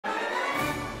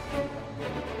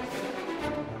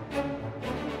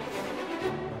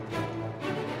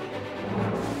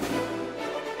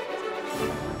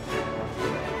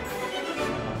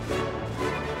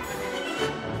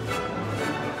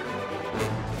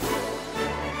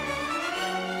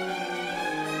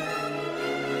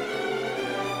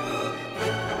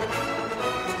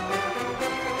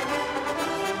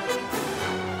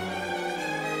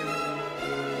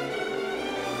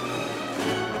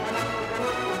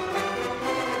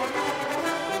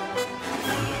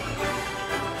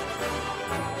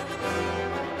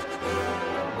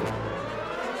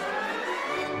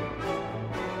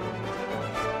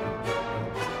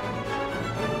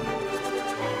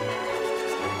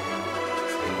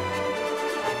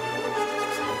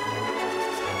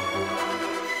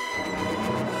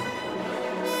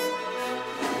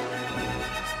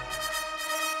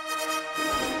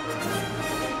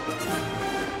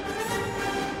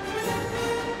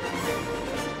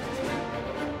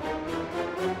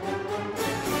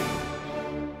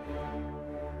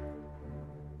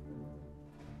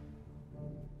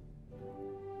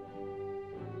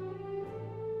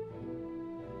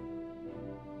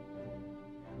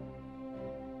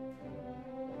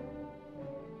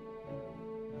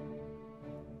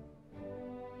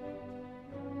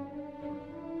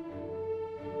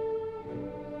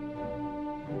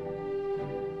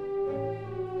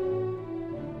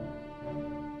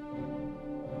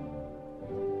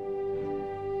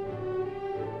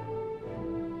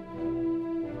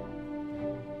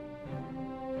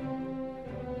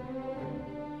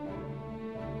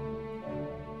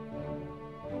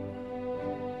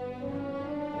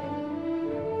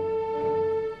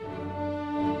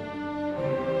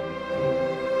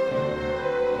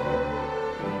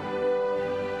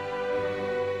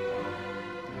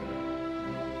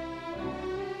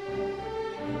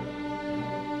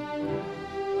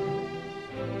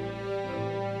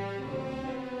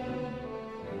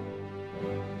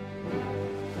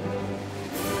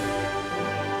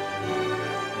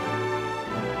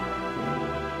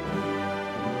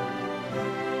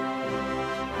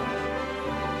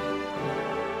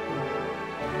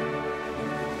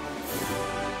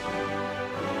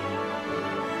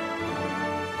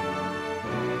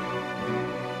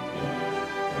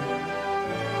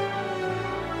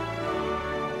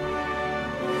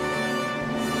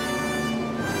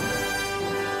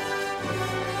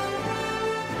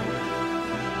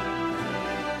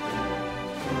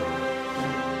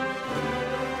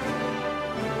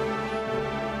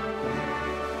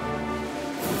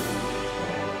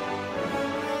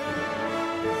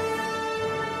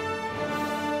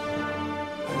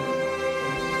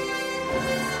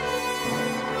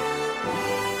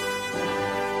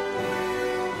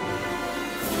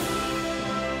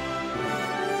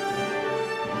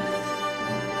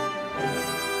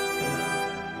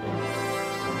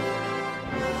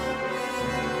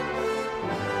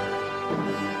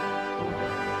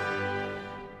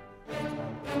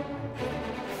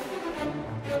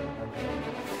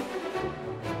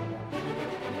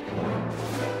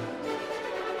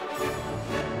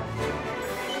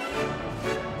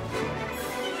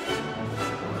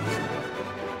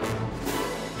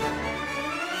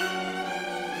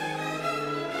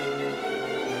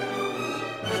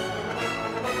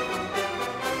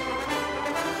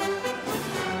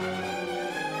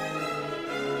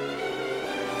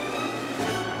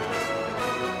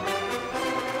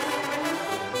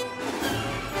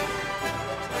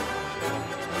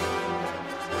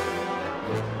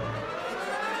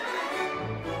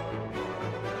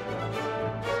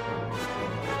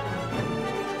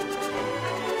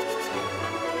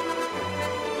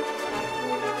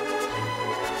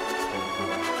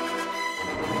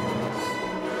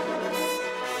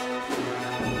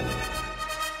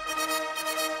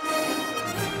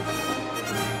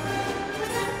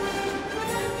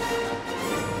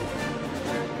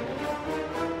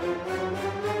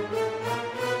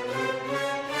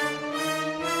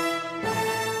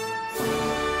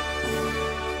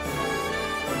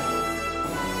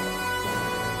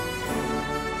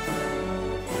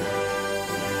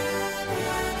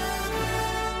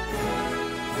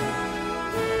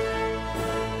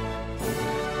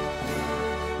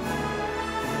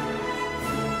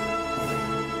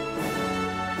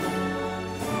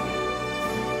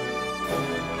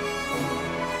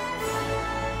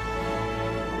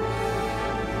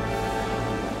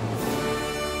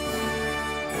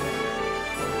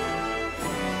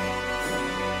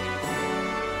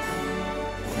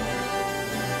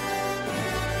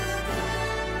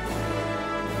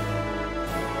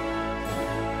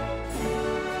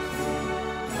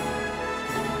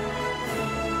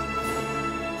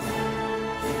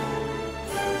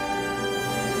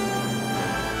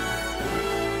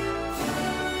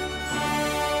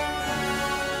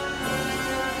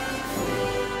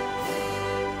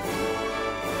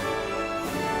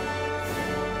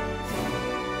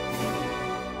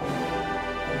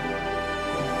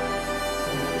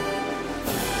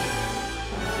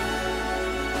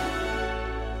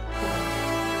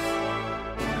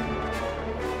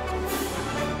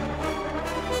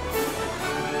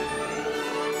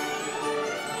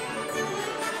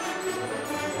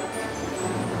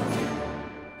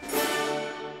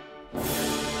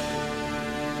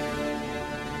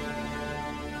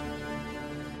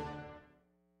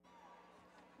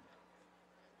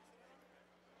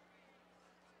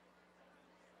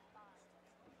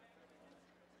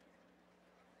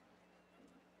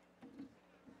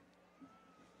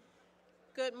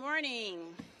Good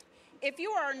morning. If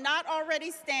you are not already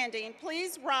standing,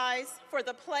 please rise for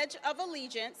the Pledge of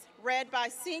Allegiance, read by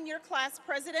Senior Class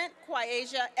President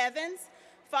Quasia Evans,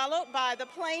 followed by the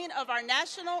playing of our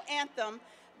national anthem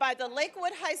by the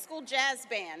Lakewood High School Jazz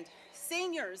Band.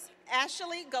 Seniors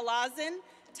Ashley Galazin,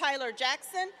 Tyler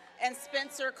Jackson, and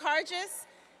Spencer Cargis.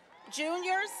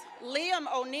 Juniors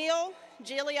Liam O'Neill,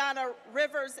 Giuliana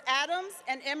Rivers Adams,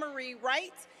 and Emery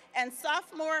Wright, and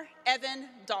sophomore Evan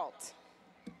Dalt.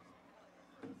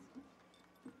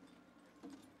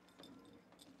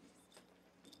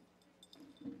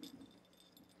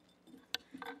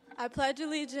 I pledge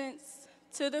allegiance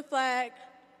to the flag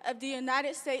of the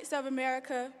United States of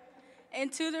America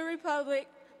and to the republic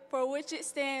for which it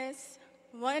stands,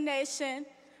 one nation,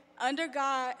 under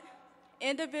God,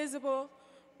 indivisible,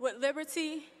 with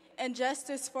liberty and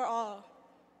justice for all.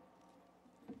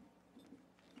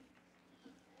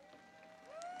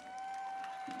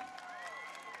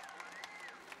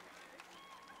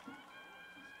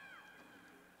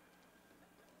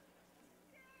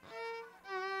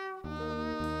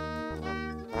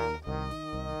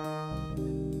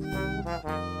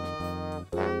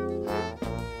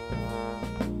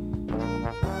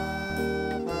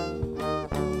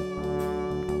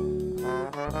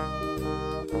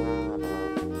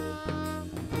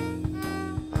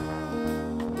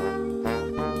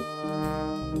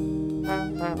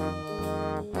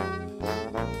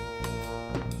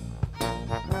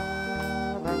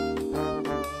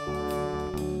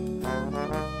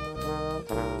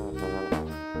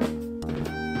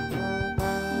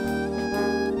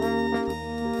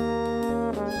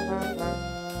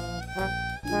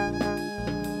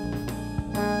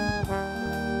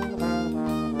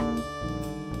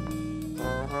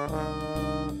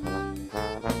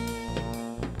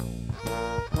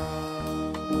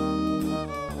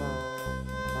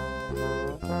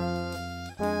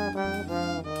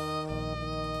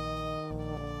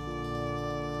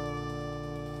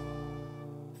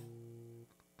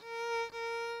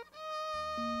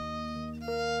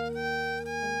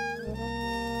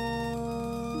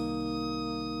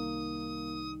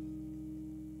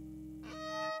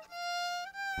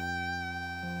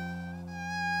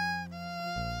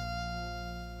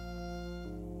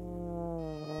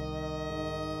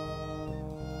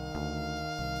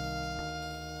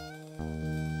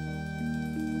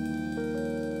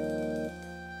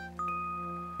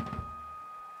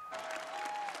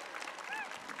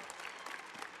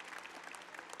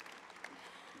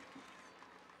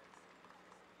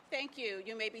 Thank you.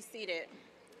 You may be seated.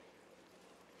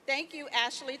 Thank you,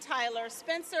 Ashley, Tyler,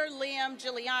 Spencer, Liam,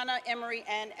 Juliana, Emery,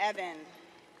 and Evan.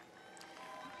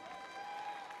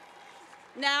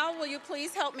 Now, will you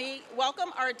please help me welcome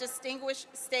our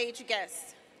distinguished stage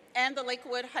guests and the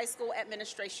Lakewood High School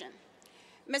administration.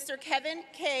 Mr. Kevin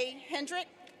K. Hendrick,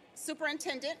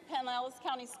 Superintendent, Pinellas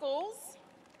County Schools.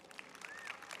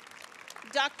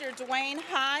 Dr. Dwayne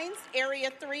Hines, Area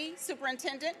 3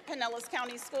 Superintendent, Pinellas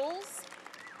County Schools.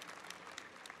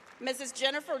 Mrs.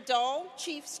 Jennifer Dole,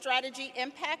 Chief Strategy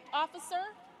Impact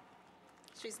Officer.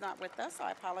 She's not with us,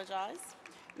 I apologize.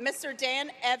 Mr.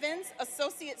 Dan Evans,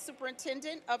 Associate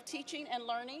Superintendent of Teaching and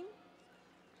Learning.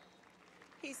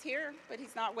 He's here, but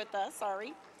he's not with us,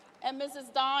 sorry. And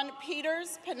Mrs. Dawn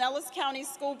Peters, Pinellas County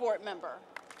School Board Member.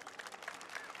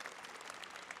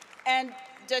 And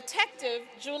Detective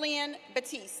Julian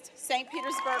Batiste, St.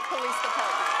 Petersburg Police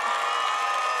Department.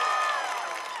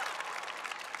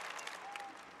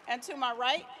 And to my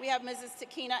right, we have Mrs.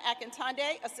 Takina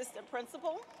Akintande, Assistant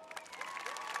Principal.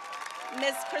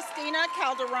 Ms. Christina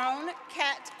Calderon,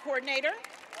 CAT Coordinator.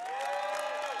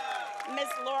 Ms.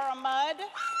 Laura Mudd,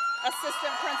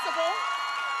 Assistant Principal.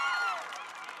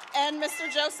 And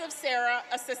Mr. Joseph Serra,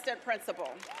 Assistant Principal.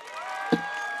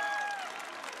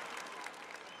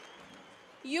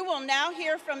 You will now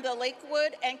hear from the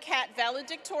Lakewood and CAT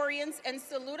valedictorians and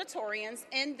salutatorians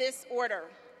in this order.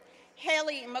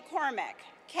 Haley McCormack,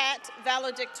 CAT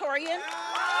valedictorian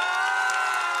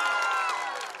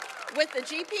with the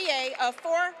GPA of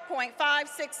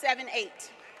 4.5678.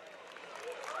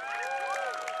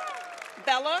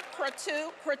 Bella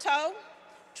Croteau,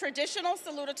 traditional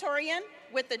salutatorian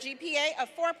with the GPA of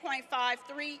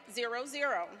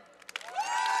 4.5300.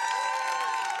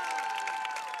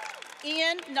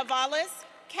 Ian Navales,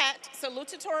 CAT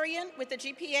salutatorian with a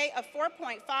GPA of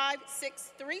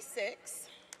 4.5636.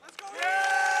 Let's go!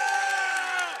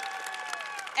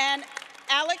 And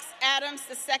Alex Adams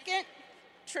II,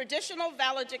 traditional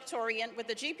valedictorian with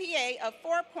a GPA of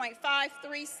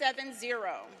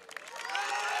 4.5370.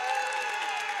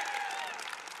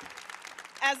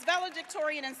 As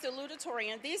valedictorian and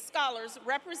salutatorian, these scholars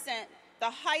represent the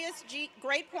highest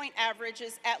grade point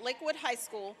averages at Lakewood High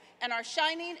School, and are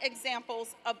shining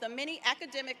examples of the many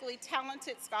academically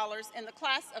talented scholars in the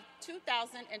class of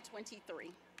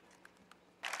 2023.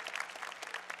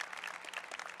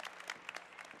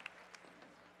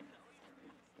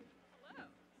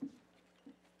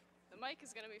 Mic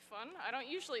is going to be fun. I don't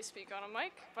usually speak on a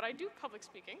mic, but I do public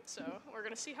speaking, so we're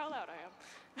going to see how loud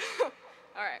I am.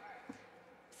 All right.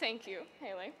 Thank you,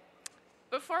 Haley.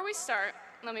 Before we start,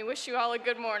 let me wish you all a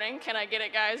good morning. Can I get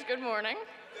it, guys? Good morning.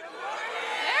 Good morning.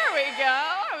 There we go.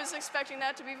 I was expecting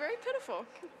that to be very pitiful.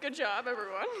 Good job,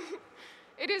 everyone.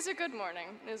 It is a good morning,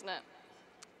 isn't it?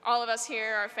 All of us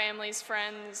here, our families,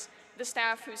 friends, the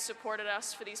staff who supported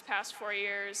us for these past 4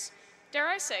 years, dare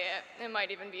I say it, it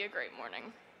might even be a great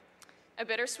morning. A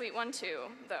bittersweet one too,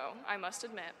 though, I must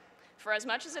admit. For as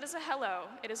much as it is a hello,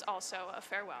 it is also a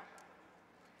farewell.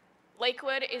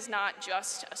 Lakewood is not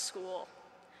just a school,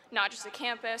 not just a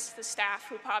campus, the staff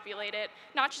who populate it,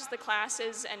 not just the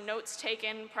classes and notes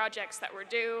taken, projects that were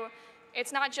due.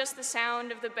 It's not just the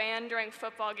sound of the band during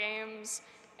football games.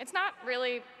 It's not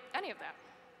really any of that.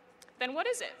 Then what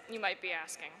is it, you might be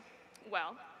asking?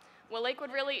 Well, what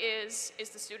Lakewood really is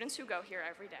the students who go here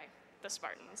every day, the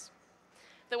Spartans.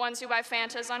 The ones who buy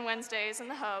Fantas on Wednesdays in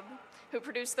the hub, who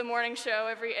produce the morning show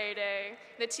every A-Day,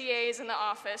 the TAs in the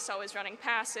office always running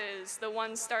passes, the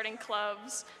ones starting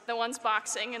clubs, the ones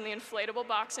boxing in the inflatable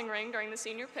boxing ring during the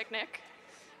senior picnic,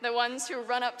 the ones who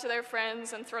run up to their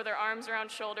friends and throw their arms around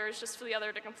shoulders just for the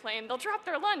other to complain, they'll drop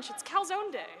their lunch, it's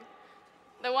calzone day.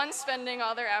 The ones spending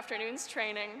all their afternoons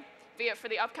training, be it for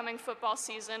the upcoming football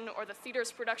season or the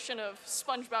theater's production of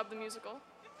SpongeBob the Musical.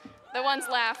 The ones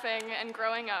laughing and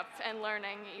growing up and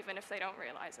learning even if they don't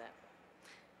realize it.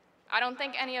 I don't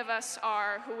think any of us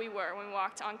are who we were when we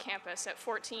walked on campus at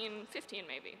 14, 15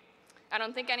 maybe. I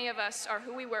don't think any of us are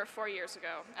who we were 4 years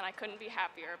ago, and I couldn't be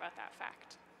happier about that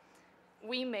fact.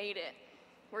 We made it.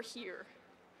 We're here.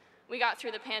 We got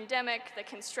through the pandemic, the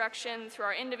construction, through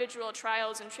our individual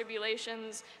trials and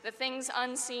tribulations, the things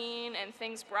unseen and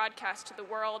things broadcast to the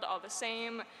world all the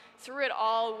same. Through it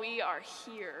all, we are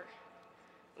here.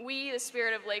 We, the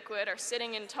spirit of Lakewood, are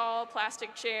sitting in tall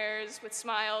plastic chairs with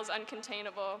smiles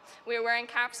uncontainable. We are wearing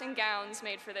caps and gowns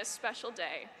made for this special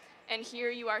day. And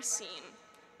here you are seen.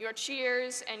 Your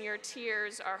cheers and your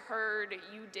tears are heard.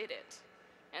 You did it.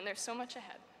 And there's so much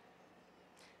ahead.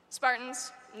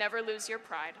 Spartans, never lose your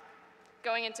pride.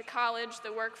 Going into college,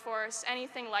 the workforce,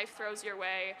 anything life throws your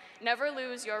way, never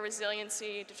lose your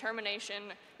resiliency, determination,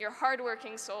 your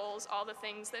hardworking souls, all the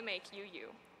things that make you you.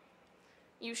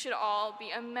 You should all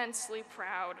be immensely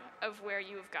proud of where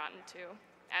you have gotten to,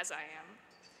 as I am.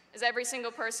 As every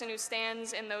single person who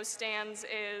stands in those stands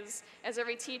is, as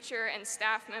every teacher and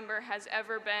staff member has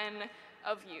ever been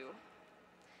of you.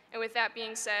 And with that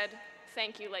being said,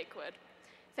 thank you, Lakewood.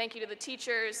 Thank you to the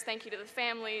teachers, thank you to the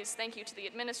families, thank you to the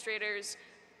administrators,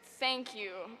 thank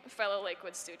you, fellow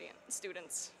Lakewood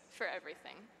students, for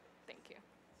everything. Thank you.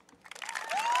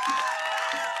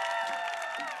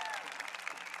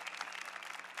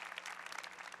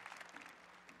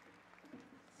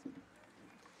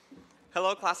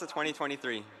 Hello, class of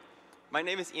 2023. My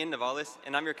name is Ian Navalis,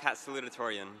 and I'm your CAT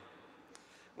salutatorian.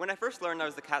 When I first learned I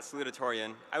was the CAT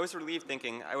salutatorian, I was relieved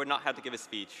thinking I would not have to give a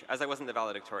speech, as I wasn't the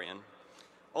valedictorian.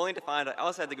 Only to find I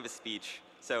also had to give a speech,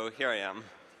 so here I am.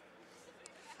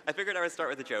 I figured I would start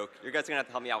with a joke. You guys are gonna have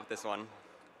to help me out with this one.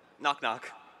 Knock,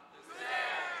 knock.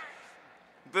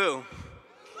 Boo.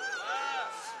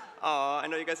 Aw, I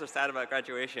know you guys are sad about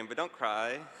graduation, but don't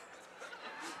cry.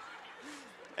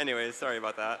 Anyways, sorry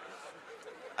about that.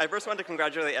 I first want to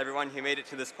congratulate everyone who made it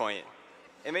to this point.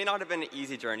 It may not have been an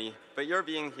easy journey, but your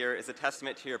being here is a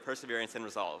testament to your perseverance and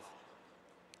resolve.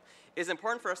 It is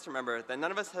important for us to remember that none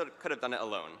of us could have done it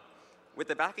alone. With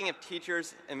the backing of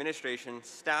teachers, administration,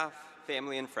 staff,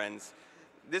 family, and friends,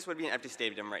 this would be an empty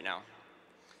stadium right now.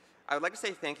 I would like to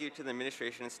say thank you to the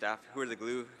administration and staff who are the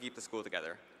glue who keep the school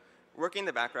together. Working in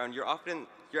the background, your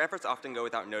efforts often go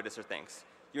without notice or thanks.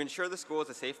 You ensure the school is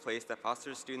a safe place that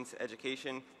fosters students'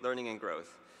 education, learning, and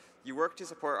growth. You work to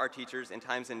support our teachers in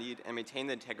times of need and maintain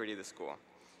the integrity of the school.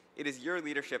 It is your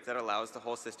leadership that allows the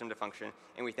whole system to function,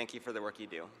 and we thank you for the work you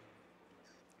do.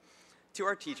 To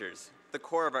our teachers, the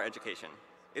core of our education,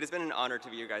 it has been an honor to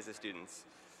be your guys' students.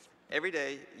 Every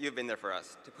day, you have been there for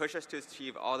us, to push us to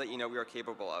achieve all that you know we are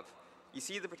capable of. You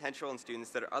see the potential in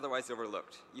students that are otherwise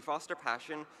overlooked. You foster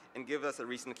passion and give us a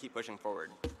reason to keep pushing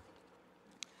forward.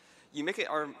 You make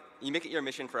it your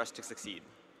mission for us to succeed.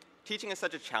 Teaching is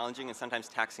such a challenging and sometimes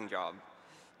taxing job.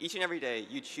 Each and every day,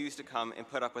 you choose to come and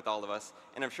put up with all of us,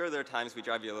 and I'm sure there are times we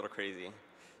drive you a little crazy.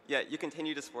 Yet, you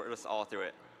continue to support us all through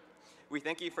it. We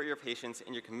thank you for your patience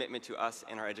and your commitment to us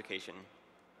and our education.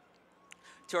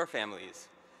 To our families,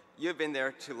 you have been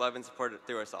there to love and support it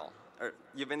through us all.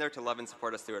 You've been there to love and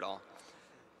support us through it all.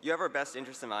 You have our best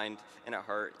interests in mind and at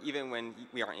heart, even when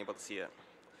we aren't able to see it.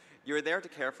 You are there to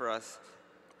care for us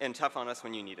and tough on us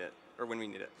when you need it, or when we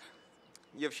need it.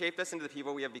 You have shaped us into the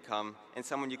people we have become and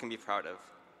someone you can be proud of.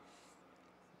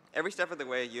 Every step of the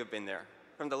way, you have been there,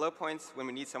 from the low points when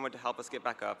we need someone to help us get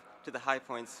back up, to the high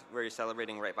points where you're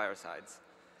celebrating right by our sides.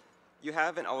 You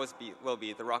have and always will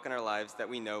be the rock in our lives that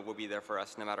we know will be there for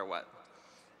us no matter what.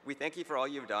 We thank you for all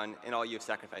you've done and all you've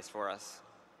sacrificed for us.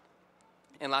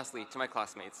 And lastly, to my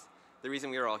classmates, the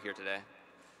reason we are all here today.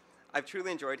 I've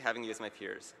truly enjoyed having you as my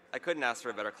peers. I couldn't ask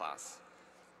for a better class.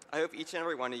 I hope each and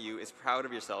every one of you is proud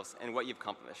of yourselves and what you've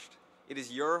accomplished. It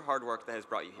is your hard work that has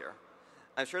brought you here.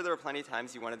 I'm sure there were plenty of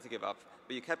times you wanted to give up,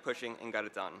 but you kept pushing and got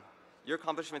it done. Your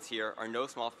accomplishments here are no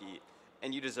small feat,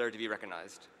 and you deserve to be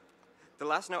recognized. The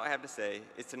last note I have to say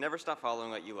is to never stop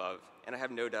following what you love, and I have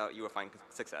no doubt you will find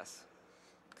success.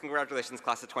 Congratulations,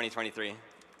 class of 2023.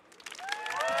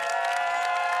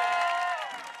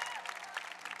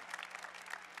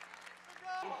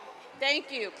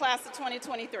 Thank you, class of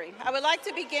 2023. I would like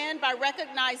to begin by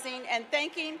recognizing and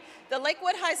thanking the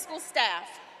Lakewood High School staff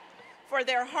for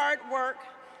their hard work,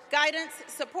 guidance,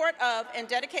 support of, and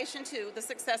dedication to the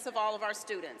success of all of our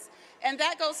students. And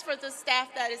that goes for the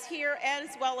staff that is here as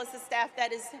well as the staff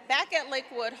that is back at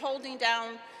Lakewood holding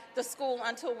down the school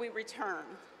until we return.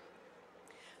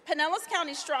 Pinellas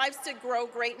County strives to grow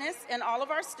greatness in all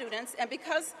of our students, and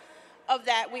because of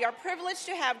that, we are privileged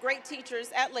to have great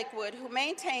teachers at Lakewood who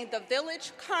maintain the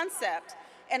village concept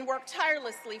and work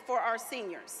tirelessly for our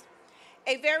seniors.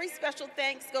 A very special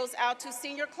thanks goes out to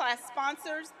senior class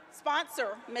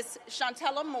sponsor Ms.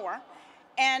 Chantella Moore,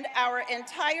 and our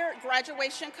entire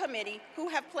graduation committee who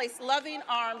have placed loving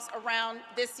arms around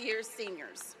this year's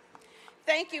seniors.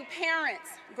 Thank you, parents,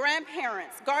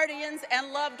 grandparents, guardians,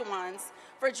 and loved ones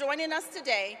for joining us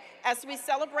today as we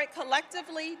celebrate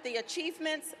collectively the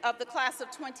achievements of the class of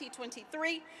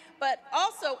 2023, but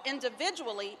also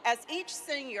individually as each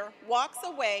senior walks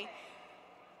away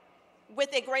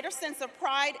with a greater sense of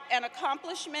pride and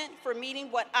accomplishment for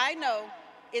meeting what I know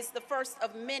is the first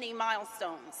of many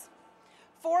milestones.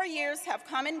 4 years have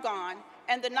come and gone,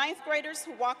 and the ninth graders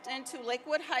who walked into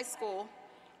Lakewood High School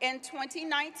in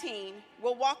 2019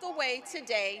 will walk away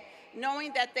today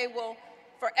knowing that they will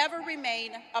forever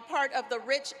remain a part of the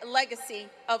rich legacy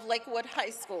of Lakewood High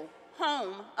School,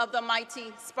 home of the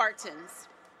mighty Spartans.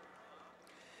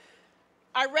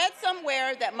 I read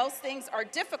somewhere that most things are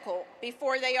difficult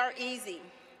before they are easy.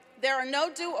 There are no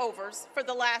do-overs for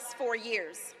the last 4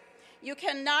 years. You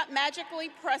cannot magically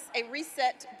press a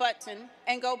reset button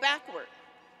and go backward.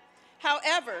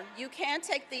 However, you can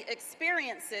take the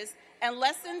experiences and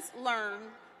lessons learned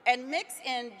and mix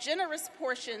in generous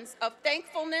portions of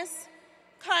thankfulness,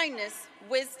 kindness,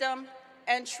 wisdom,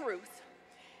 and truth.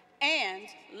 And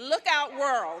look out,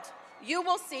 world. You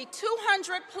will see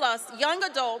 200 plus young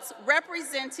adults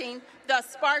representing the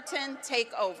Spartan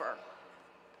takeover.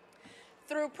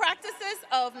 Through practices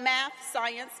of math,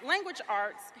 science, language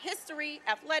arts, history,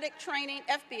 athletic training,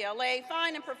 FBLA,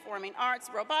 fine and performing arts,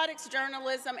 robotics,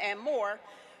 journalism, and more,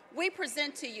 we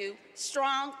present to you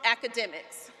strong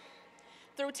academics.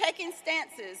 Through taking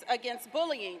stances against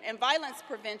bullying and violence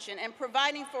prevention and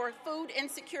providing for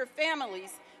food-insecure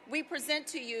families, we present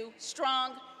to you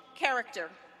strong character.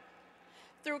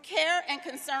 Through care and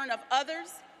concern of others,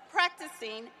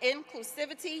 practicing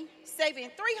inclusivity, saving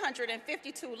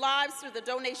 352 lives through the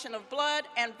donation of blood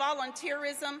and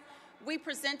volunteerism, we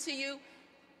present to you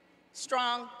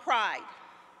strong pride.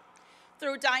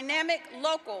 Through dynamic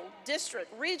local,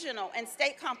 district, regional, and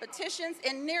state competitions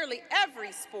in nearly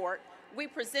every sport, we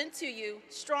present to you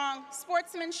strong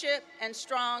sportsmanship and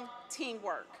strong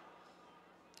teamwork.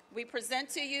 We present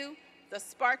to you the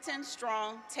Spartan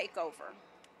Strong Takeover.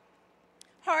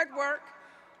 Hard work,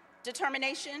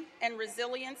 determination, and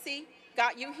resiliency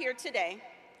got you here today.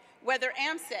 Whether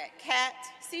AMSET, CAT,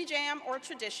 CJAM, or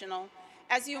traditional,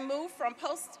 as you move from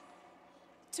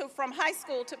high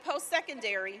school to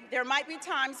post-secondary, there might be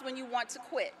times when you want to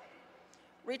quit,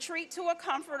 retreat to a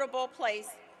comfortable place,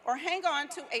 or hang on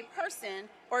to a person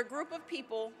or a group of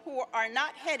people who are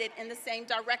not headed in the same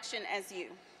direction as you.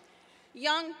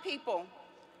 Young people,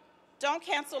 don't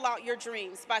cancel out your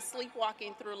dreams by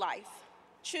sleepwalking through life.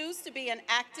 Choose to be an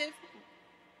active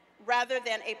rather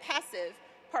than a passive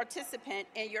participant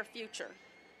in your future.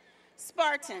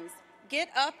 Spartans, get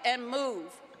up and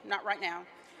move. Not right now.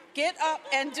 Get up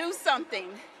and do something.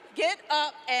 Get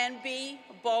up and be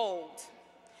bold.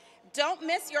 Don't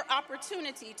miss your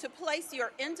opportunity to place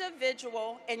your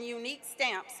individual and unique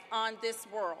stamps on this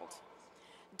world.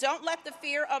 Don't let the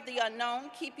fear of the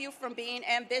unknown keep you from being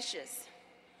ambitious.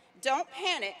 Don't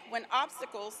panic when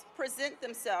obstacles present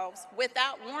themselves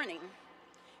without warning.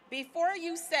 Before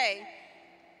you say,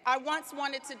 I once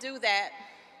wanted to do that,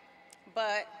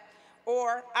 but,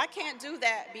 or I can't do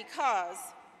that because,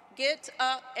 get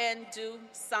up and do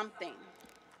something.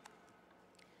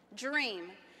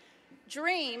 Dream.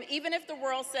 Dream even if the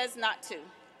world says not to,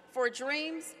 for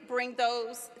dreams bring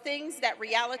those things that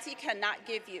reality cannot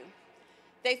give you.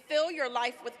 They fill your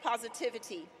life with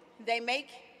positivity. They make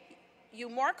you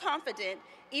more confident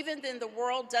even when the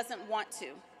world doesn't want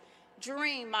to.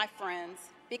 Dream, my friends,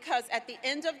 because at the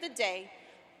end of the day,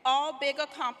 all big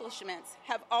accomplishments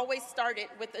have always started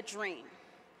with a dream.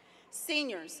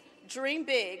 Seniors, dream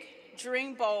big,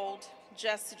 dream bold,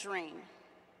 just dream.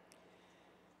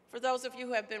 For those of you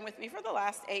who have been with me for the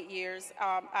last 8 years,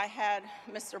 I had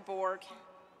Mr. Borg.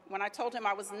 When I told him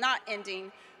I was not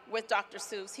ending with Dr.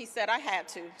 Seuss, he said I had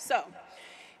to. So,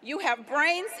 you have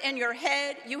brains in your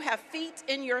head, you have feet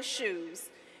in your shoes.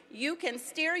 You can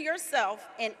steer yourself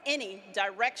in any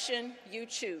direction you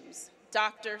choose.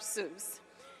 Dr. Seuss.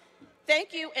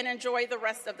 Thank you and enjoy the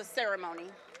rest of the ceremony.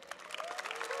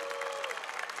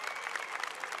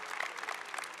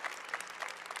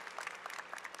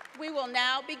 We will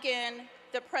now begin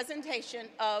the presentation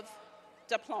of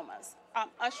diplomas.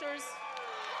 Ushers,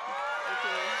 thank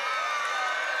you.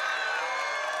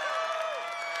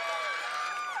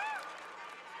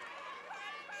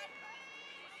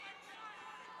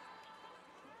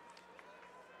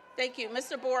 Thank you.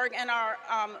 Mr. Borg and our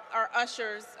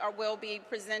ushers will be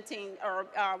presenting or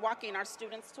walking our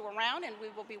students to around, and we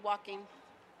will be walking,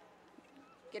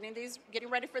 getting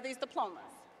ready for these diplomas.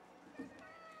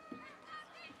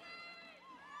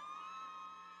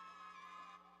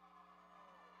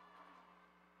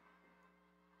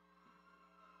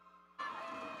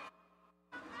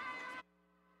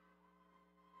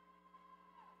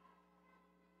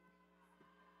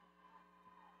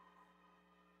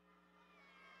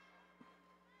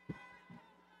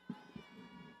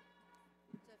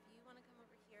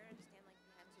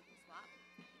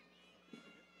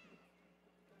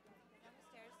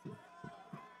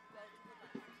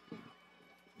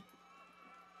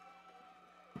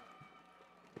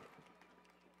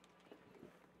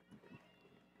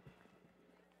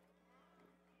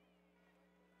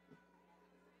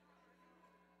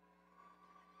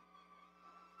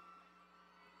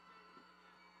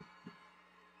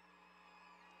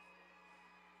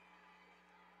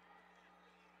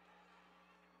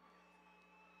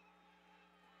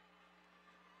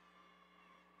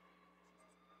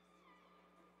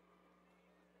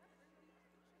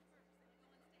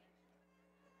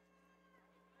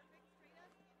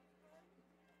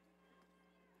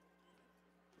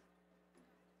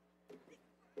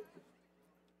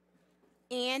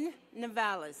 Ann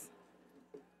Navalis.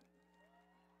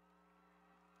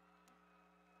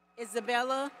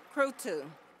 Isabella Crotu.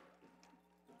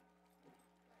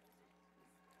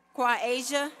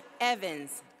 Quasia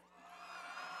Evans.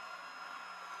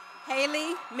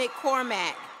 Haley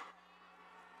McCormack.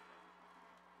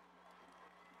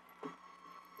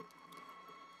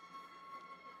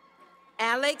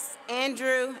 Alex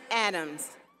Andrew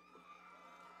Adams.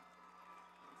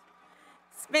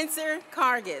 Spencer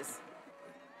Cargis.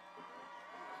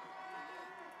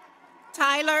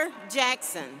 Tyler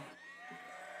Jackson.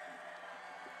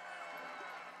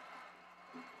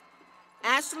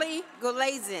 Ashley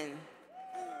Golazin.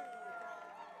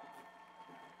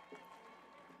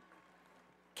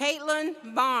 Caitlin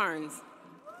Barnes.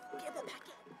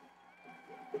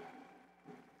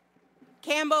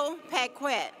 Campbell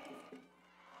Paquette.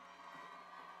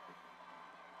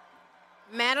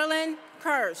 Madeline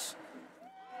Kirsch.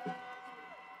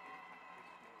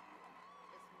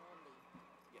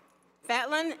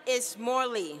 Fatlin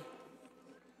Ismorley.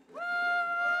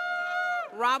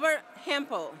 Robert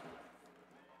Hempel.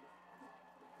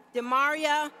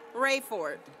 Demaria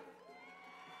Rayford.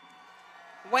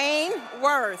 Wayne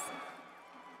Worth.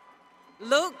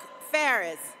 Luke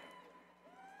Ferris.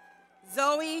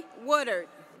 Zoe Woodard.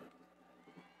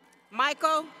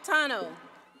 Michael Tunnell.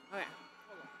 Okay.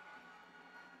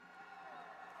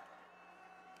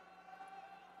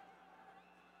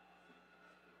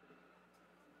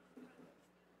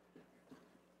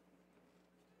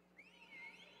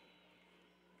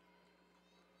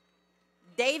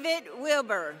 David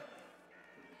Wilbur.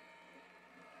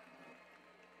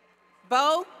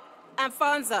 Bo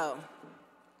Alfonso.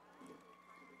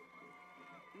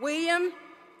 William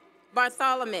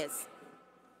Bartholomew.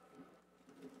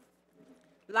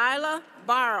 Lila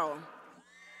Barrow.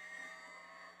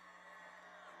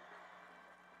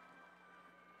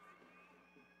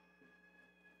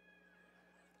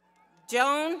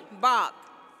 Joan Bach.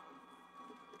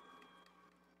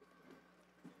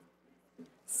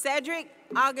 Cedric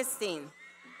Augustine.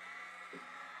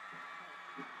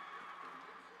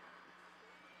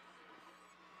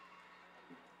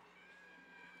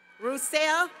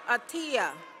 Roussel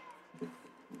Atia.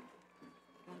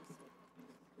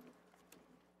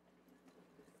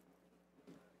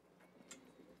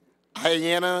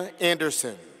 Diana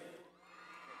Anderson.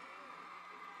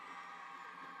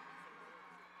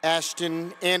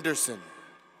 Ashton Anderson.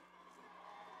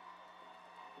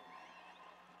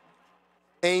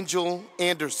 Angel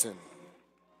Anderson.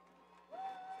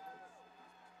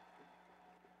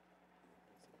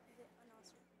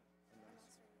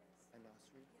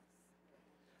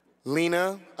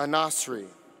 Lena Anasri.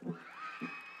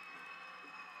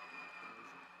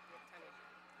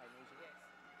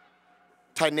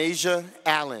 Tynasia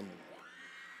Allen.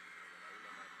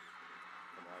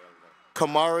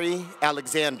 Kamari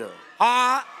Alexander.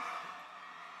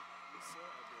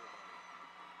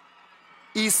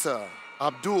 Isa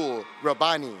Abdul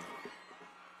Rabani.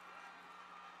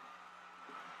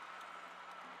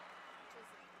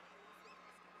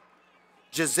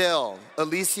 Giselle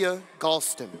Alicia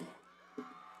Galston.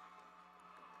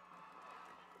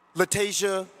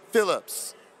 Latasia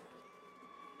Phillips.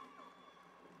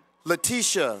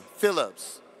 Letitia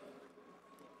Phillips.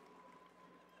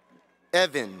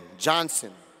 Evan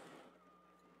Johnson.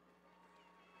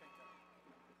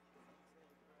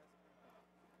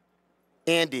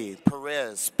 Andy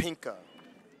Perez Pinca.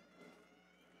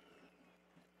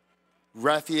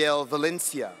 Rafael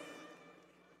Valencia.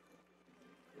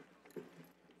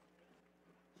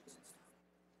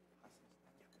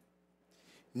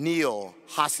 Neil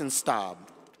Hassenstab.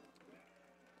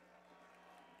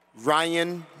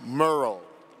 Ryan Murrow.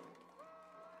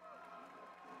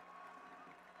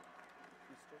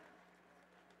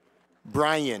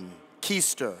 Brian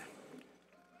Keister.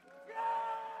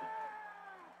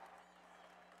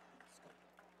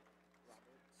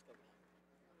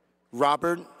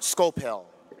 Robert Scopel.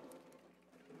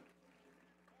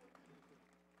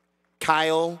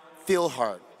 Kyle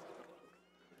Philhart.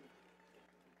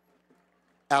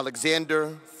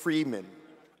 Alexander Freeman.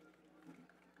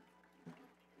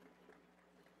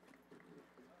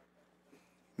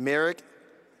 Merrick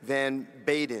Van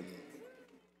Baden.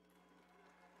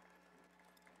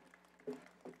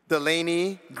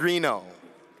 Delaney Greeno.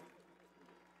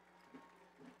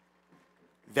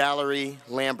 Valerie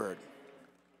Lambert.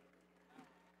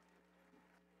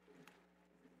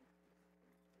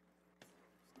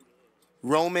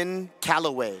 Roman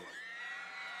Calloway.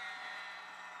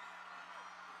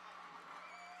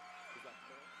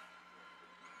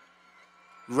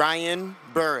 Ryan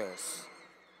Burris.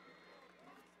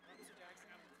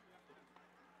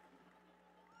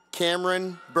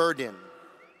 Cameron Burden.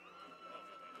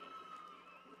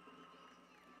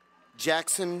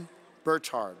 Jackson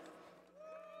Burchard.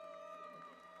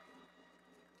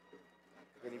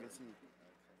 I can't even see.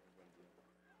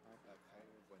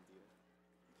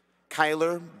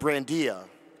 Kyler Brandia.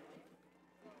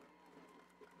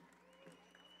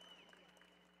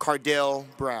 Cardell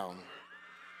Brown.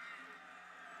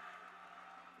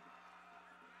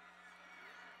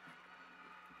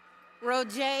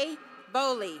 Roger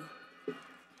Bowley.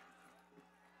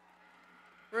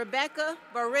 Rebecca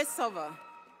Borisova.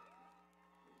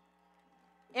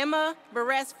 Emma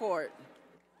Beresford.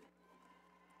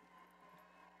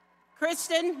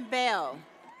 Christian Bell.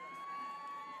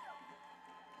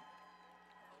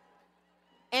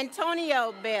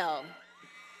 Antonio Bell.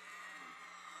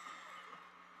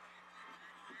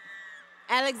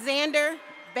 Alexander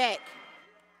Beck.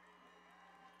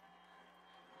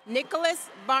 Nicholas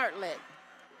Bartlett.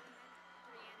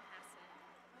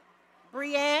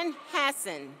 Brianne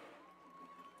Hassan.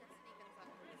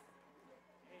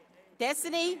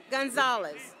 Destiny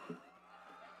Gonzalez.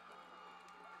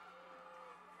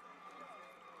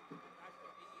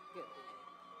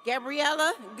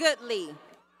 Gabriella Goodley.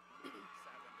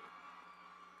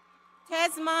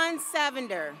 Tesmon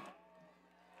Savander.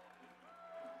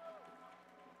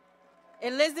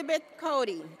 Elizabeth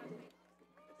Cody.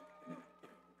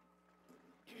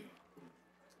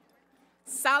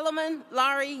 Solomon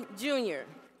Laurie Jr.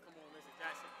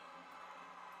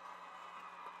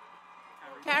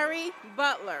 Carrie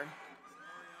Butler.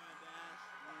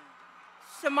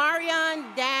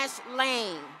 Shamarion Dash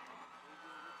Lane.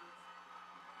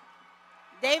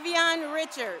 Davion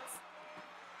Richards.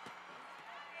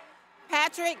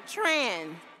 Patrick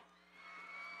Tran.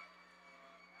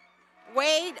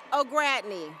 Wade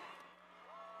O'Gratney.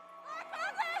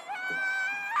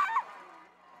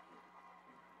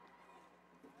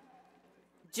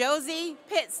 Josie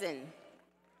Pitson.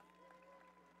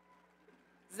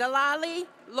 Zalali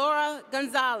Laura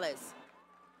Gonzalez.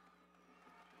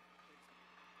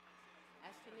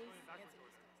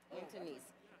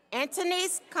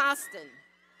 Antonice Costin.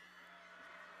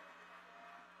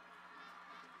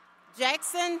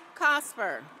 Jackson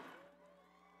Cosper.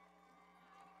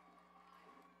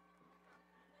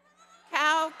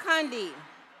 Cal Cundy.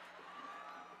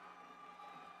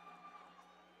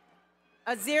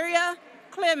 Azaria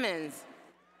Clemens.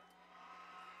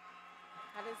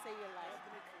 How did it say your last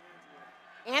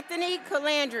name? Anthony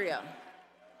Calandria.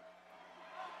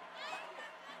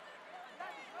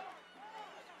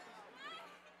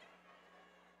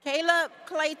 Caleb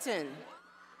Clayton.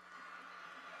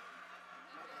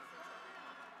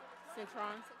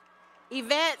 Centron.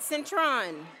 Yvette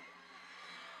Centron.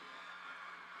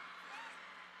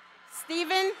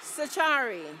 Stephen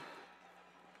Sachari.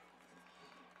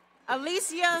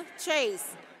 Alicia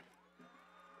Chase.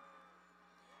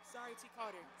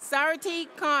 Sarity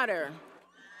Carter.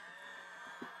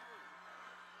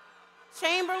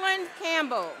 Chamberlain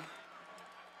Campbell.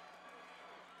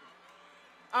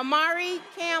 Amari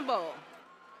Campbell.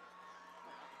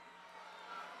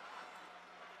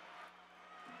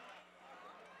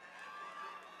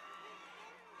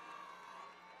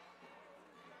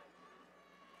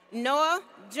 Noah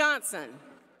Johnson.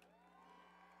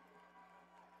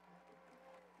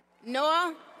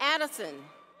 Noah Addison.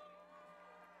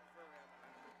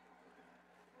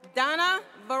 Donna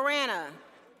Varana.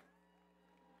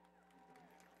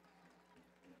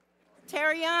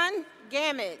 Terrion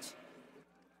Gamage.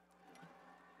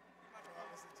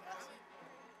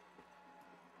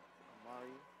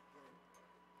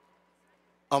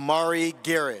 Amari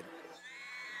Garrett.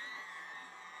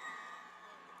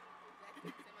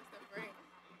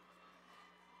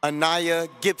 Anaya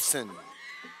Gibson.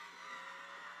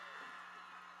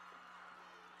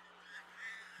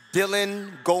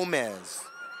 Dylan Gomez.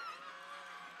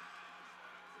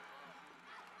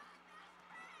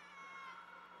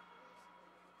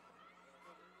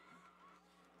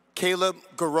 Caleb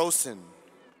Garosin.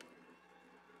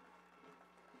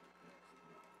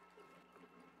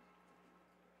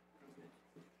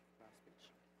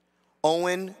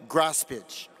 Owen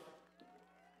Grospich.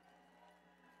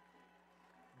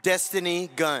 Destiny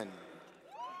Gunn.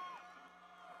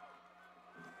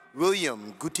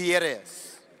 William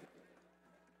Gutierrez.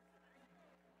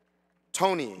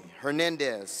 Tony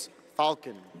Hernandez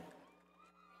Falcon.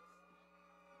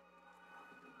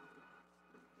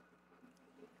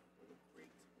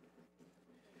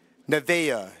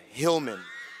 Nevaeh Hillman.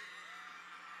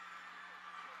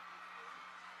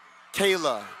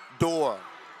 Kayla Dorr.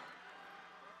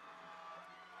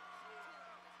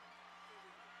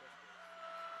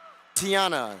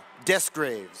 Tiana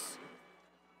Desgraves.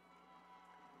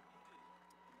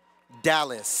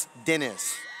 Dallas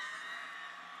Dennis.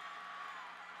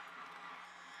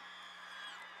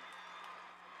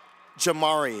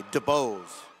 Jamari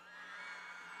DeBose.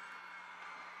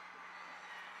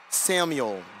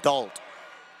 Samuel Dalt.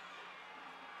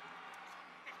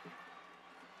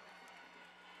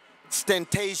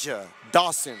 Stantasia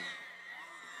Dawson.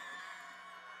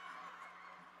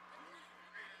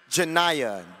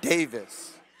 Janiyah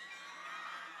Davis.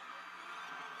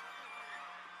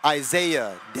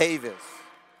 Isaiah Davis.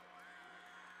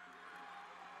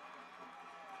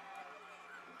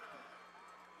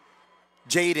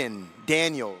 Jaden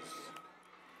Daniels.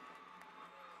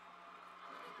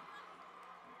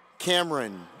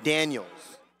 Cameron Daniels.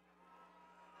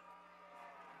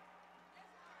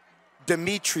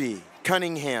 Dimitri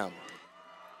Cunningham.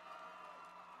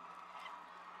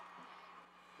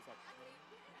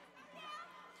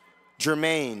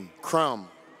 Jermaine Crum.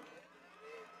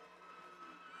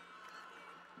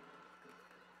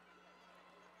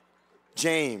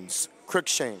 James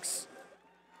Crookshanks.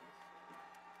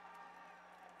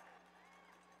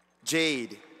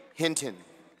 Jade Hinton.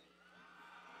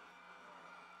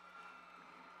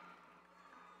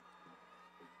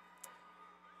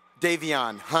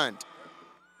 Davion Hunt.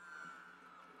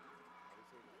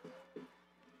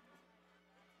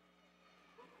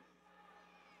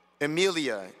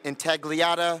 Emilia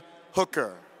Intagliata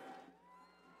Hooker.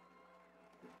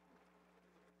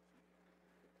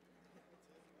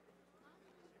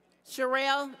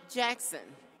 Sherelle Jackson.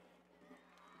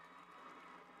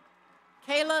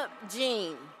 Caleb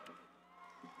Jean.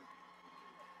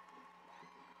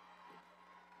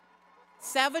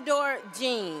 Salvador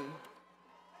Jean.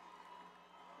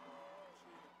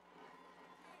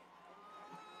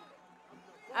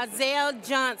 Isaiah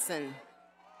Johnson.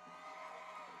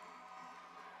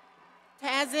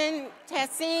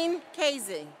 Tassin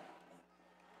Casey.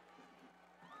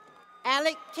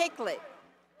 Alec Kicklet.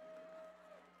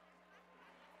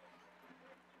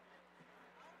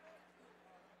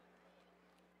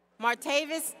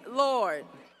 Martavis Lord.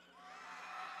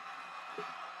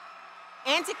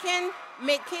 Antikin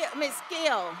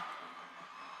McCaskill.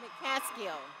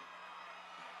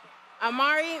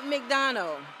 Amari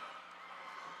McDonald.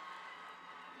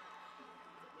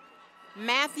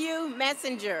 Matthew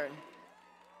Messenger.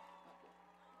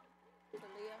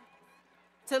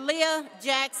 Talia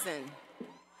Jackson.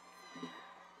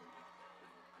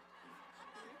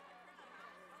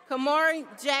 Kamori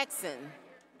Jackson.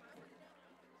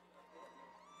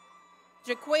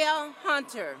 Jaquel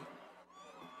Hunter.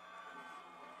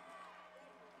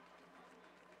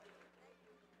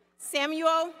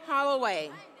 Samuel Holloway.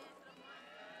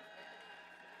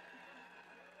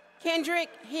 Kendrick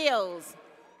Hills.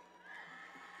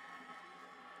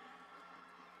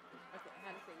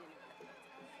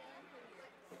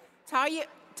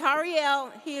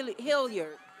 Tariel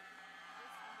Hilliard.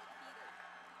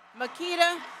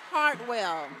 Makita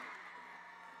Hartwell.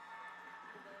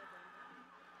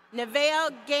 Neville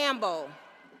Gamble.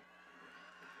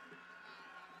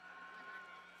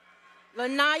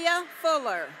 Lanaya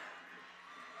Fuller.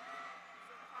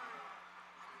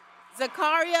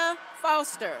 Zakaria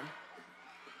Foster.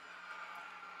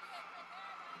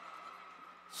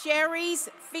 Sherry's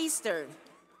Feaster.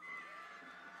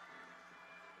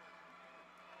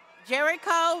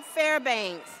 Jericho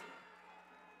Fairbanks.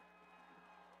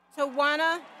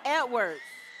 Tawana Edwards.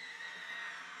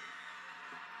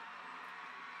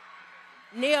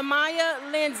 Nehemiah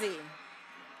Lindsay.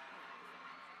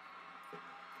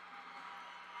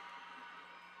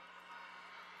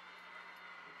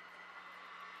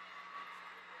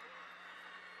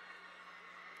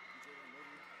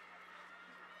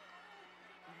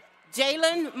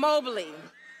 Jalen Mobley.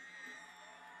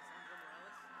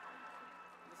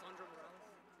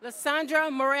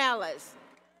 Lysandra Morales.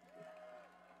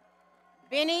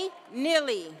 Benny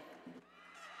Neely.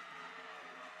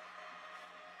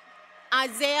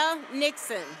 Isaiah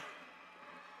Nixon.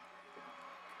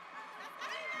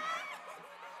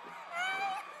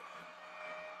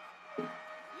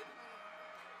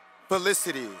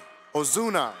 Felicity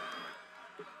Ozuna.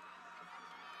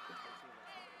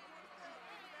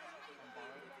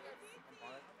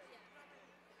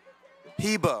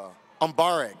 Heba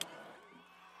Umbarak.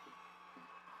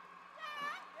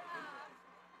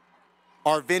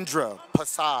 Arvindra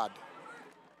Pasad.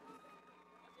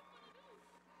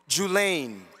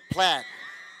 Julaine Platt.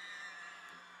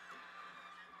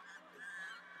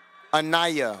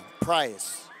 Anaya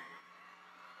Price.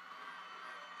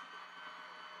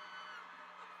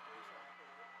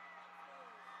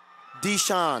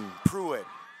 Deshaun Pruitt.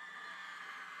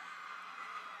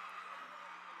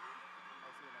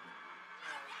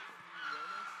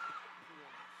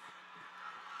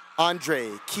 Andre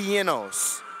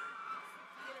Quienos.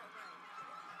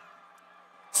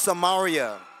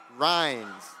 Samaria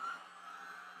Rhines.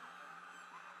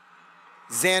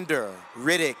 Xander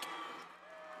Riddick.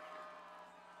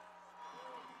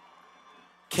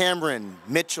 Cameron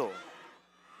Mitchell.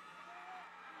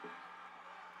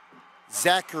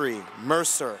 Zachary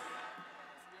Mercer.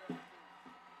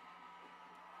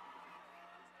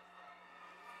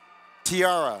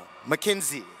 Tiara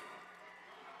McKenzie.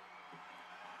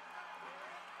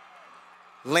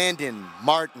 Landon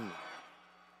Martin.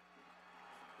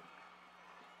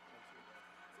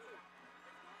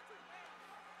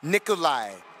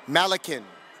 Nikolai Malakin.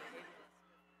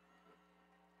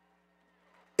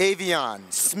 Avion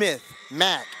Smith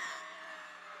Mack.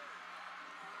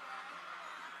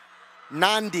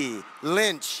 Nandi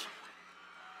Lynch.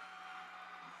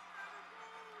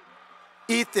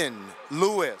 Ethan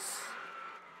Lewis.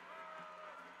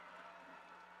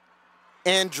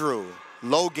 Andrew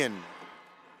Logan.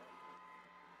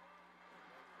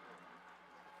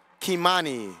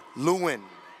 Kimani Lewin.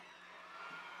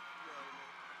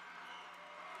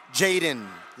 Jaden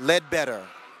Ledbetter.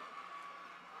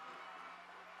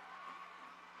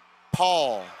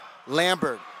 Paul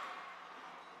Lambert.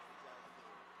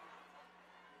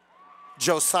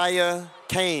 Josiah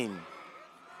Kane.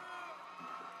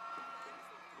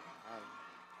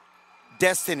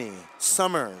 Destiny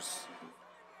Summers.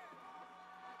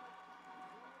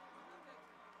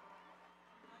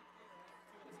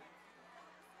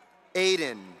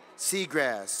 Aiden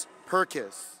Seagrass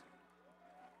Perkis.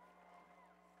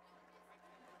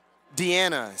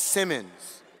 Deanna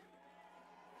Simmons.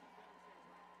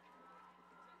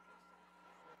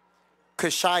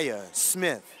 Kashaya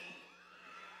Smith.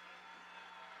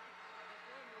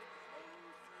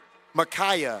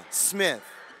 Micaiah Smith.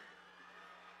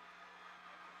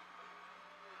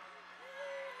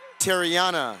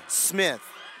 Terriana Smith.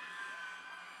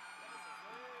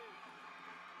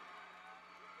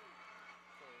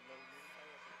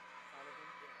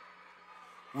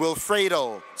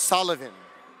 Wilfredo Sullivan.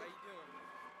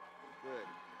 Good.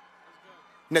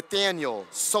 Nathaniel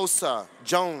Sosa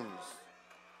Jones.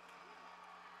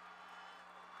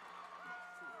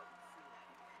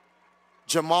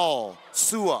 Jamal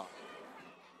Sua.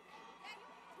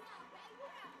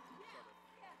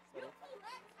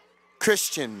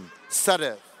 Christian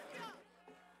Sudeth.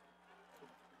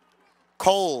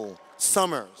 Cole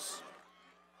Summers.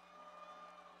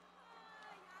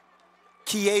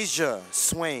 Kiesia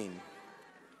Swain.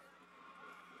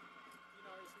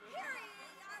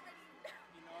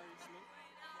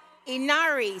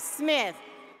 Inari Smith.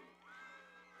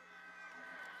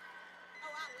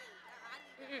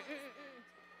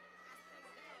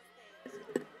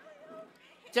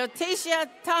 Jotisha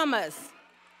Thomas.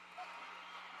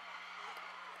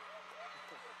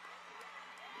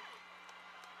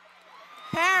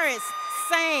 Paris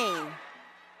Sane.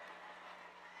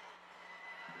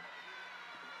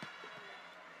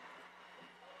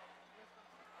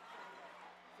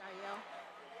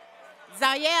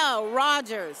 Zayel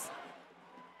Rogers.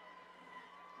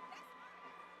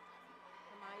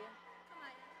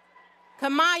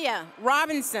 Kamaya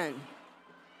Robinson.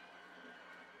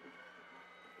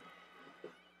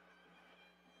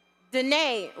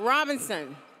 Danae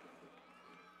Robinson.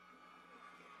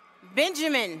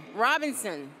 Benjamin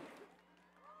Robinson.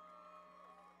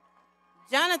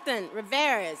 Jonathan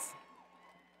Rivera.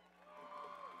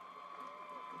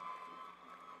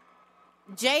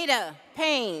 Jada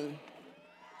Payne.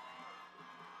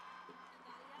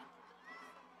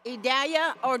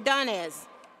 Idalia Ordonez.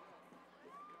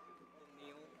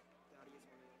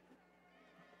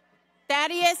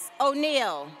 Thaddeus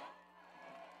O'Neill.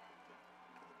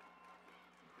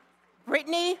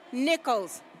 Brittany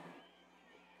Nichols.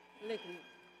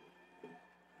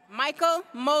 Michael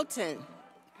Moulton.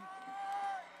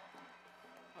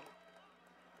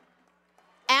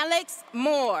 Alex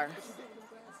Moore.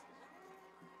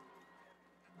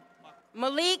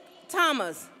 Malik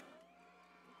Thomas.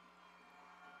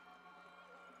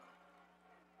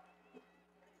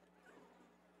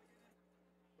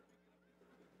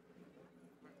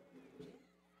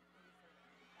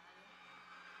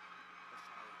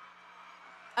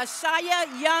 Ashaya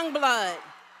Youngblood.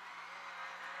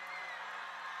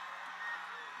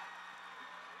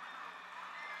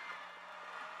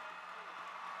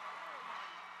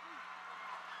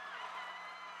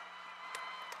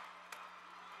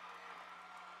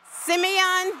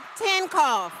 Simeon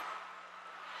Tankoff.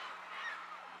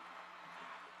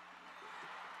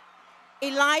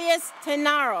 Elias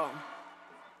Tenaro.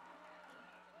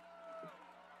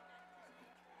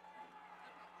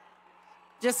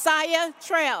 Josiah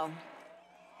Trail.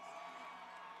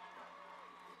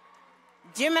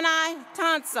 Gemini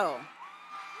Tonso.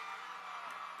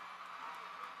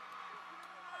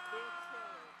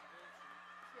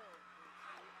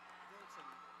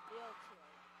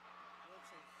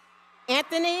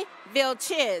 Anthony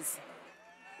Vilches.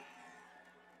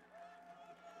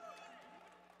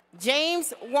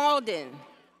 James Walden.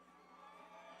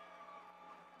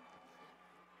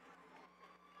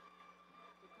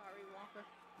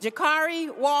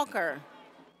 Jakari Walker.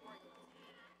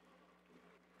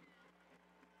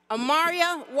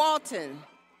 Amaria Walton.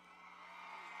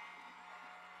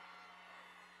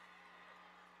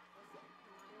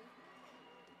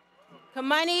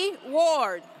 Kamani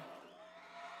Ward.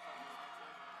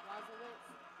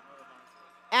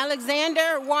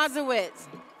 Alexander Wazowitz.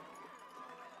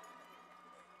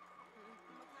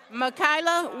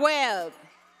 Michaela Webb.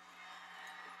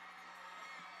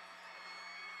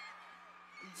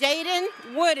 Jaden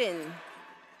Wooden.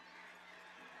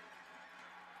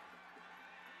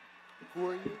 Who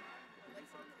are you?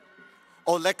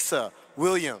 Alexa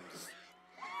Williams.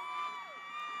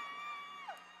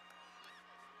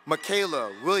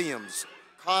 Michaela Williams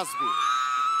Cosby.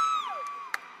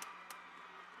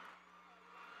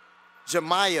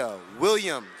 Jemiah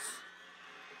Williams.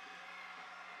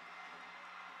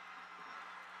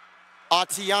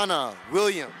 Atiana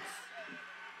Williams.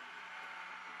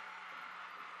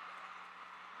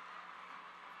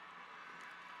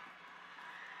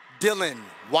 Dylan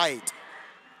White.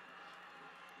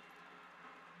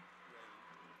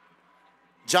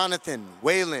 Jonathan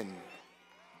Whalen.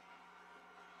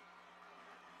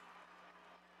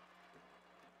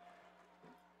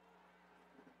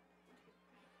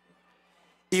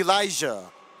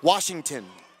 Elijah Washington.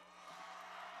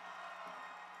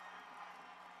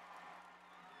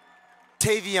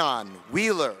 Tavion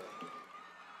Wheeler.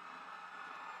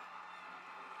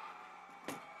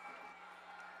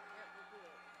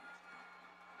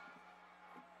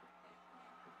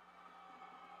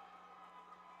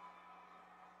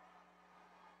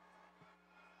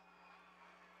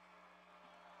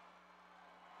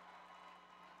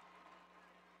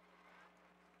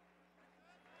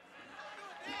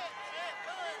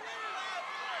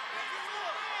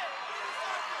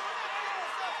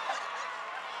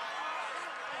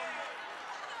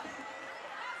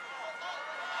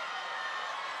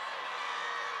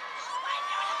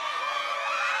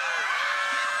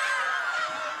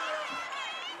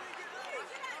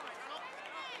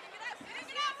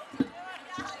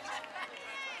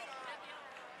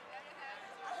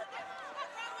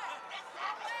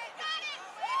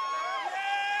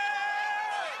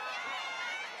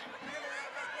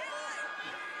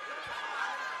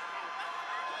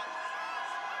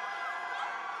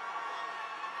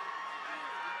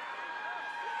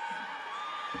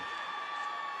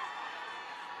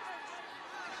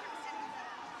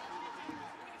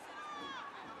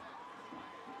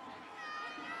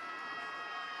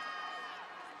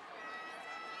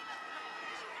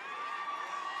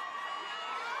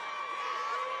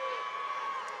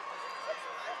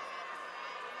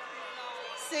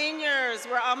 Seniors,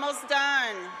 we're almost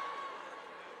done.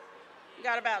 You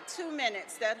got about 2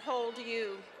 minutes that hold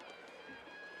you,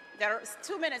 that are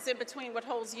 2 minutes in between what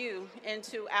holds you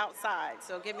into outside,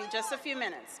 so give me just a few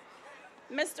minutes.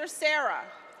 Mr. Sarah,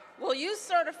 will you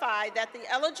certify that the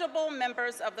eligible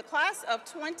members of the class of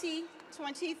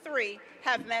 2023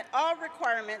 have met all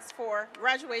requirements for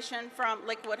graduation from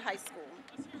Lakewood High School?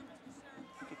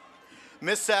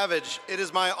 Ms. Savage, it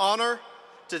is my honor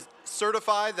to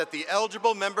certify that the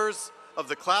eligible members of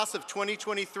the class of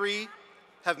 2023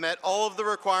 have met all of the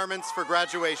requirements for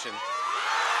graduation.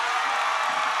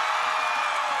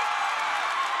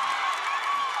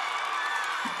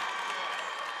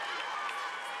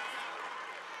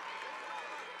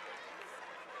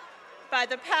 By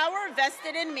the power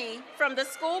vested in me from the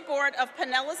School Board of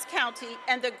Pinellas County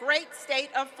and the great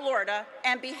state of Florida,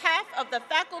 on behalf of the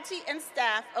faculty and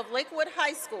staff of Lakewood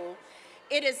High School,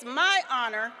 it is my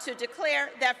honor to declare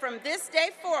that from this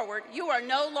day forward, you are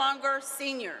no longer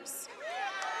seniors.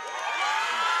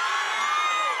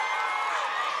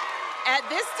 At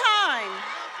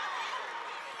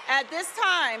this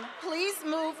time, please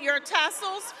move your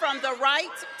tassels from the right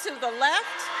to the left.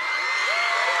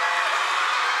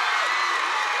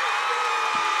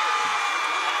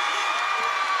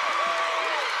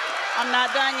 I'm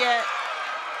not done yet.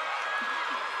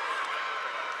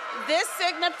 This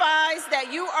signifies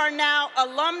that you are now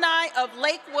alumni of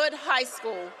Lakewood High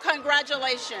School.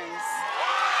 Congratulations.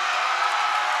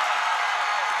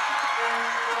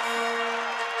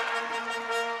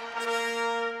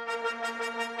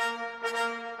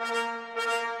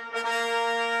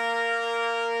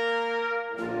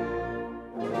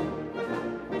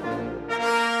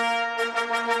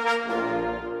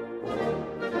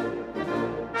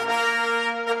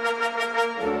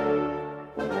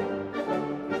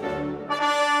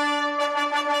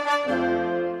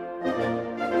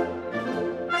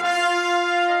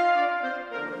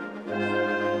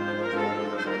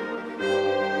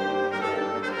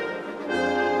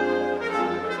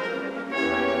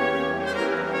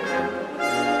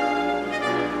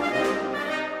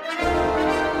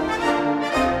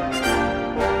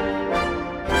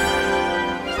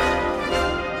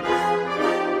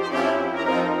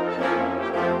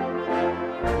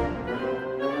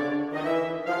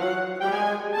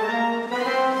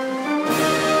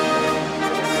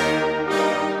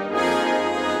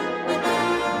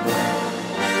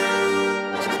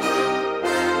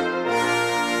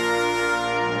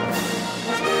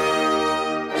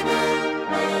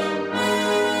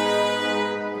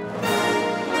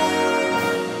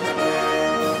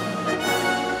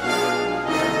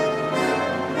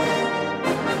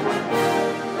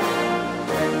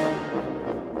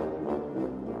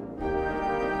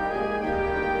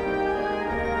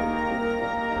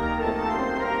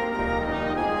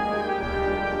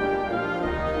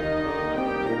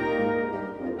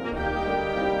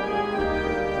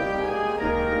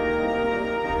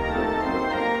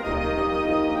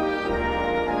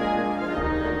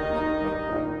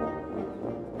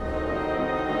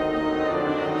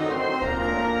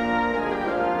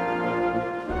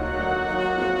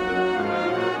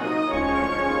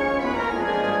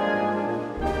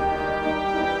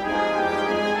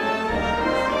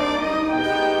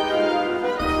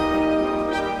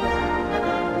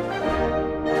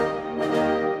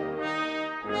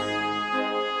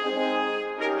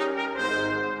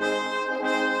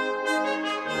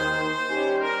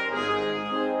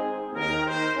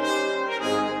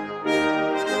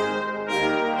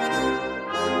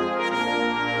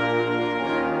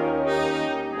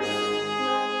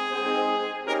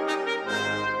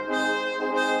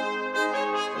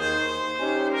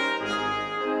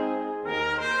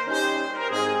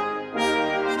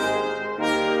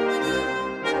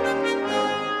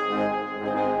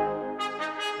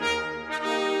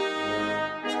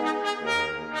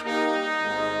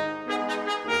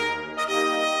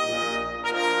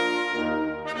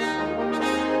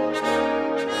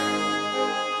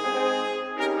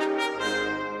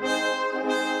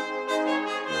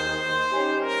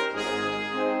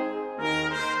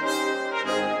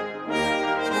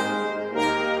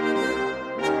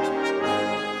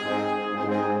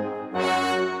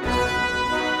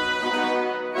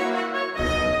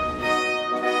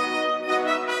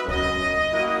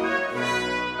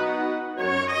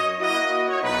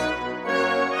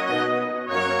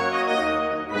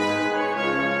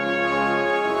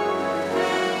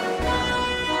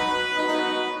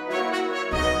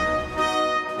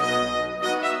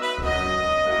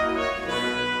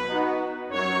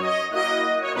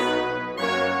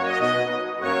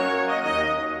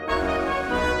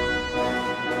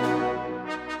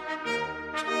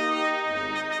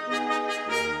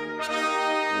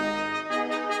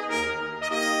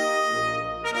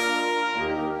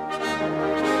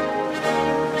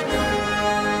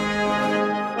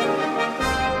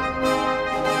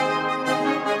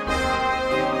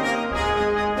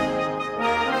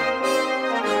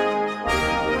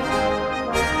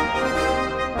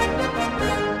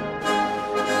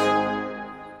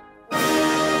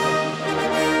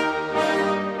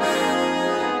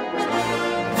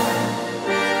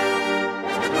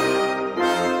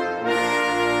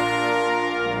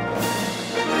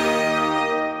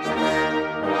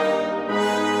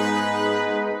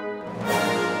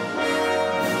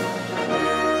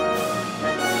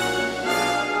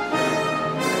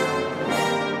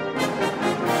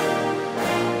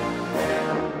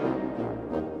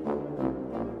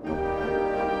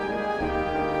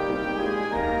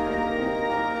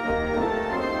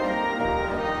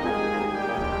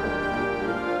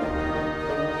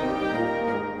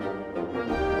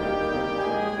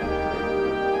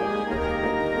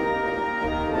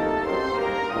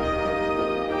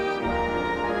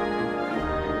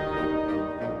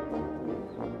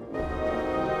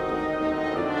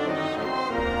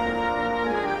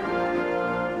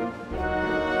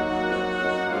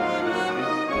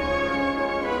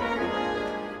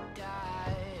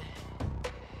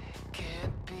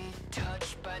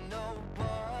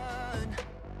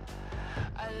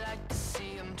 like to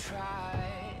see them try.